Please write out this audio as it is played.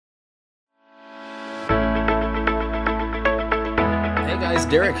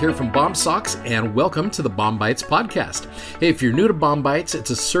guys, Derek here from Bomb Socks, and welcome to the BOM-BITES podcast. Hey, if you're new to BOM-BITES,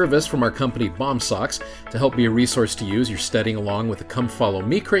 it's a service from our company Bomb Socks to help be a resource to use. You're studying along with the Come Follow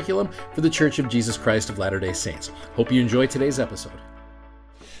Me curriculum for the Church of Jesus Christ of Latter-day Saints. Hope you enjoy today's episode.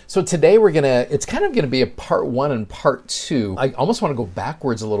 So today it's kind of going to be a part one and part two. I almost want to go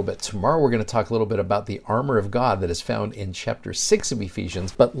backwards a little bit. Tomorrow we're going to talk a little bit about the armor of God that is found in chapter 6 of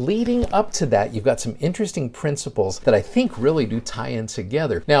Ephesians. But leading up to that, you've got some interesting principles that I think really do tie in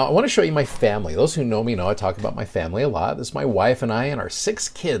together. Now, I want to show you my family. Those who know me know I talk about my family a lot. This is my wife and I and our 6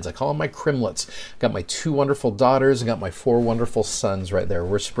 kids. I call them my crimlets. Got my 2 wonderful daughters and got my 4 wonderful sons right there.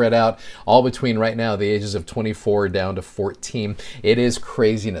 We're spread out all between right now the ages of 24 down to 14. It is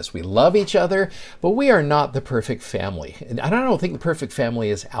craziness. We love each other, but we are not the perfect family. And I don't think the perfect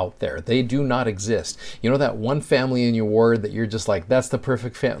family is out there. They do not exist. You know that one family in your ward that you're just like, that's the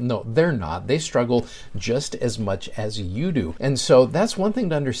perfect family? No, they're not. They struggle just as much as you do. And so that's one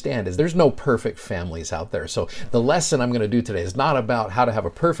thing to understand is there's no perfect families out there. So the lesson I'm going to do today is not about how to have a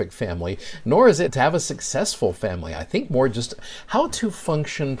perfect family, nor is it to have a successful family. I think more just how to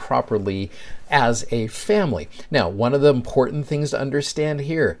function properly as a family. Now, one of the important things to understand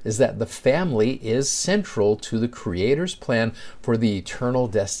here is that the family is central to the Creator's plan for the eternal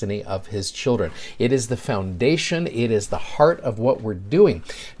destiny of His children. It is the foundation, it is the heart of what we're doing.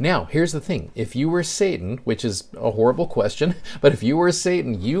 Now, here's the thing. If you were Satan, which is a horrible question, but if you were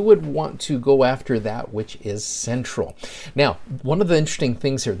Satan, you would want to go after that which is central. Now, one of the interesting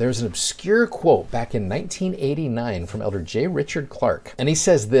things here, there's an obscure quote back in 1989 from Elder J. Richard Clark, and he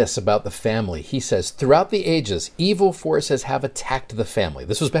says this about the family. He says, throughout the ages, evil forces have attacked the family.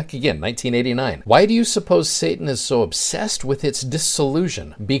 This was back again, 1989. Why do you suppose Satan is so obsessed with its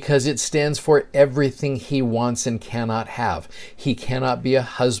dissolution? Because it stands for everything he wants and cannot have. He cannot be a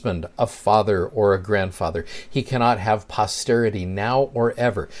husband, a father, or a grandfather. He cannot have posterity now or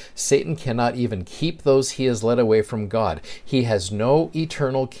ever. Satan cannot even keep those he has led away from God. He has no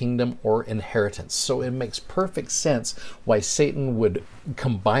eternal kingdom or inheritance. So it makes perfect sense why Satan would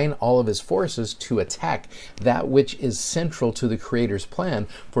combine all of his forces to attack that which is central to the Creator's plan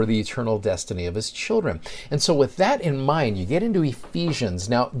for the eternal destiny of His children. And so with that in mind, you get into Ephesians.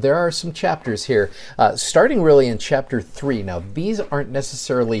 Now, there are some chapters here, starting really in chapter 3. Now, these aren't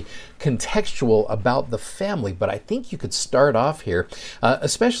necessarily contextual about the family, but I think you could start off here,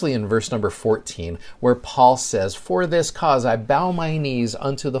 especially in verse number 14, where Paul says, "For this cause I bow my knees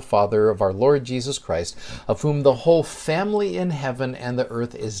unto the Father of our Lord Jesus Christ, of whom the whole family in heaven and the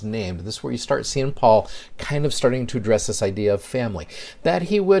earth is named." This is where you start seeing Paul kind of starting to address this idea of family. That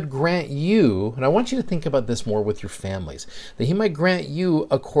He would grant you, and I want you to think about this more with your families, that He might grant you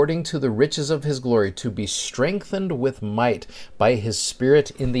according to the riches of His glory to be strengthened with might by His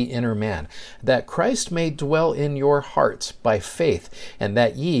Spirit in the inner man, that Christ may dwell in your hearts by faith, and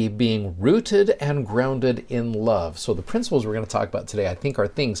that ye, being rooted and grounded in love. So the principles we're going to talk about today, I think, are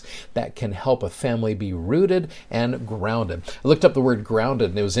things that can help a family be rooted and grounded. I looked up the word grounded,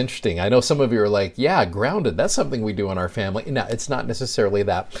 and it was interesting. I know some of you are like, yeah, grounded, that's something we do in our family. No, it's not necessarily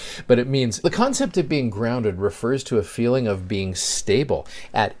that, but it means the concept of being grounded refers to a feeling of being stable,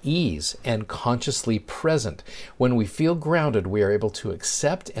 at ease, and consciously present. When we feel grounded, we are able to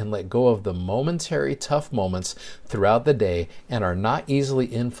accept and let go of the momentary tough moments throughout the day and are not easily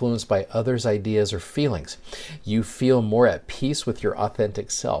influenced by others' ideas or feelings. You feel more at peace with your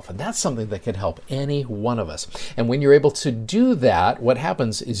authentic self, and that's something that can help any one of us. And when you're able to do that, what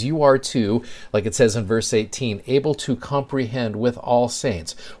happens is you are to, like it says in verse 18, able to comprehend with all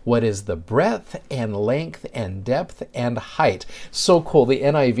saints what is the breadth and length and depth and height. So cool. The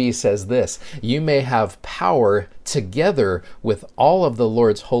NIV says this: you may have power together with all of the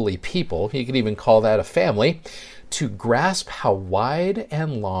Lord's holy people, you could even call that a family, to grasp how wide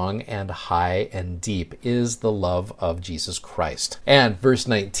and long and high and deep is the love of Jesus Christ. And verse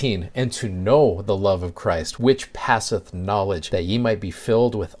 19, and to know the love of Christ, which passeth knowledge, that ye might be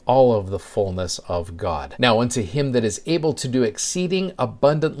filled with all of the fullness of God. Now unto Him that is able to do exceeding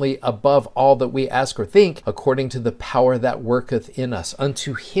abundantly above all that we ask or think, according to the power that worketh in us,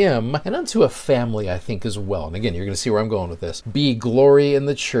 unto Him and unto a family, I think, as well. And again, you're going to see where I'm going with this. Be glory in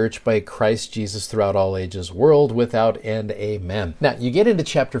the church by Christ Jesus throughout all ages, world without end. Amen. Now, you get into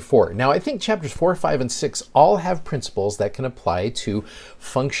chapter 4. Now, I think chapters 4, 5, and 6 all have principles that can apply to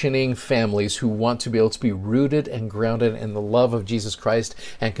functioning families who want to be able to be rooted and grounded in the love of Jesus Christ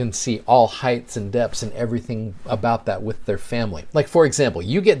and can see all heights and depths and everything about that with their family. Like, for example,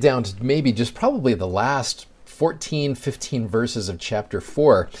 you get down to maybe just probably the last 14, 15 verses of chapter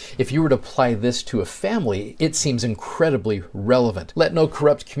 4, if you were to apply this to a family, it seems incredibly relevant. Let no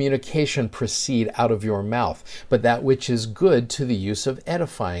corrupt communication proceed out of your mouth, but that which is good to the use of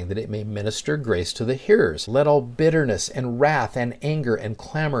edifying, that it may minister grace to the hearers. Let all bitterness and wrath and anger and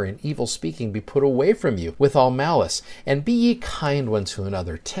clamor and evil speaking be put away from you with all malice. And be ye kind one to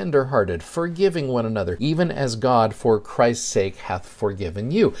another, tender-hearted, forgiving one another, even as God for Christ's sake hath forgiven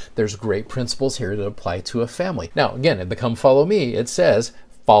you. There's great principles here to apply to a family. Now, again, in the Come Follow Me, it says,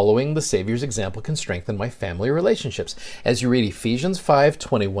 following the Savior's example can strengthen my family relationships. As you read Ephesians 5,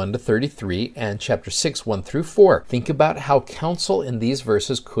 21 to 33 and chapter 6, 1 through 4, think about how counsel in these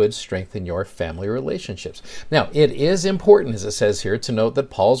verses could strengthen your family relationships. Now, it is important, as it says here, to note that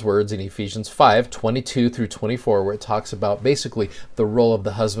Paul's words in Ephesians 5, 22 through 24, where it talks about basically the role of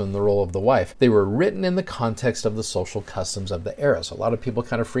the husband and the role of the wife, they were written in the context of the social customs of the era. So a lot of people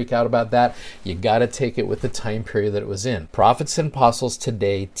kind of freak out about that. You got to take it with the time period that it was in. Prophets and apostles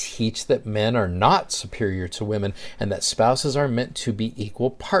today teach that men are not superior to women and that spouses are meant to be equal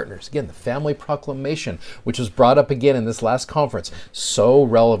partners. Again, the family proclamation, which was brought up again in this last conference, so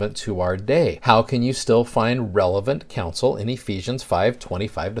relevant to our day. How can you still find relevant counsel in Ephesians 5,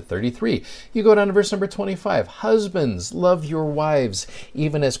 25 to 33? You go down to verse number 25. Husbands, love your wives,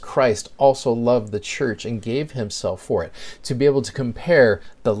 even as Christ also loved the church and gave himself for it. To be able to compare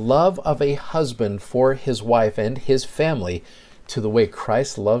the love of a husband for his wife and his family to the way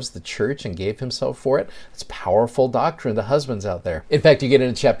Christ loves the church and gave himself for it. It's powerful doctrine to husbands out there. In fact, you get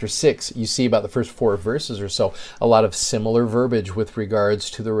into chapter 6, you see about the first 4 verses or so, a lot of similar verbiage with regards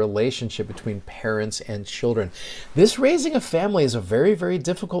to the relationship between parents and children. This raising a family is a very, very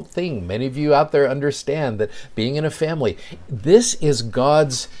difficult thing. Many of you out there understand that being in a family, this is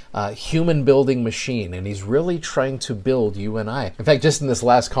God's human building machine, and he's really trying to build you and I. In fact, just in this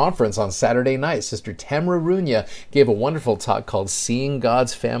last conference on Saturday night, Sister Tamara Runya gave a wonderful talk called Seeing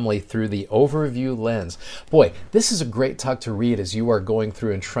God's Family Through the Overview Lens. Boy, this is a great talk to read as you are going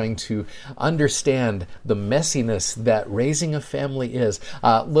through and trying to understand the messiness that raising a family is.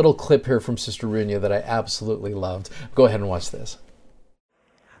 Little clip here from Sister Runya that I absolutely loved. Go ahead and watch this.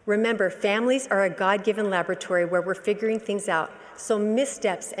 Remember, families are a God-given laboratory where we're figuring things out, so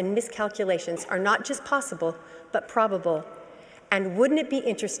missteps and miscalculations are not just possible, but probable. And wouldn't it be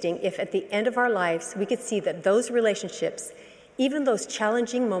interesting if at the end of our lives we could see that those relationships, even those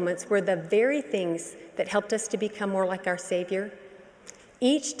challenging moments, were the very things that helped us to become more like our Savior?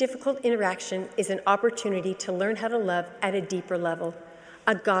 Each difficult interaction is an opportunity to learn how to love at a deeper level,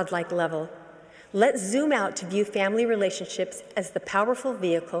 a God-like level. Let's zoom out to view family relationships as the powerful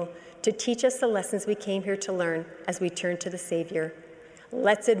vehicle to teach us the lessons we came here to learn as we turn to the Savior.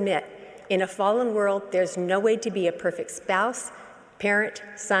 Let's admit, in a fallen world, there's no way to be a perfect spouse, parent,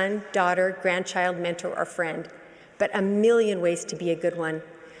 son, daughter, grandchild, mentor, or friend, but a million ways to be a good one.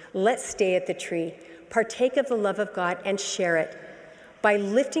 Let's stay at the tree, partake of the love of God, and share it. By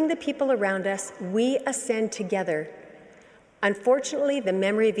lifting the people around us, we ascend together. Unfortunately, the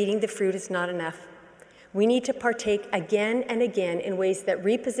memory of eating the fruit is not enough. We need to partake again and again in ways that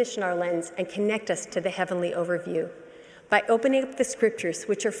reposition our lens and connect us to the heavenly overview. By opening up the scriptures,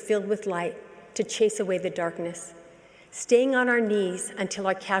 which are filled with light, to chase away the darkness. Staying on our knees until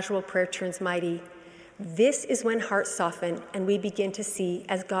our casual prayer turns mighty. This is when hearts soften and we begin to see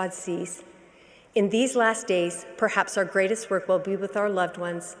as God sees. In these last days, perhaps our greatest work will be with our loved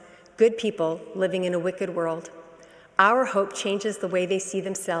ones, good people living in a wicked world. Our hope changes the way they see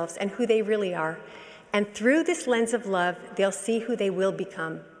themselves and who they really are. And through this lens of love, they'll see who they will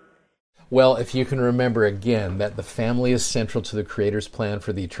become. Well, if you can remember again that the family is central to the Creator's plan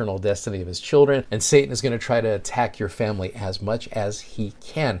for the eternal destiny of his children, and Satan is going to try to attack your family as much as he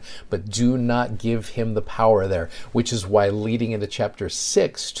can, but do not give him the power there, which is why leading into chapter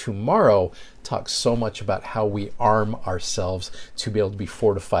 6 tomorrow talks so much about how we arm ourselves to be able to be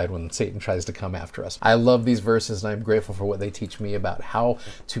fortified when Satan tries to come after us. I love these verses, and I'm grateful for what they teach me about how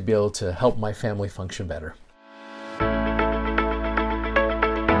to be able to help my family function better.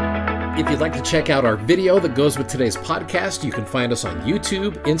 If you'd like to check out our video that goes with today's podcast, you can find us on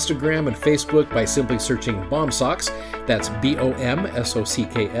YouTube, Instagram, and Facebook by simply searching BOM-SOCKS. That's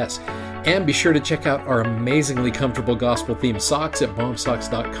BOMSOCKS. And be sure to check out our amazingly comfortable gospel-themed socks at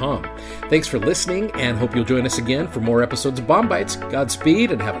BOMSOCKS.com. Thanks for listening, and hope you'll join us again for more episodes of BOM-BITES.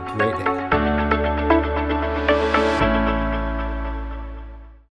 Godspeed, and have a great day.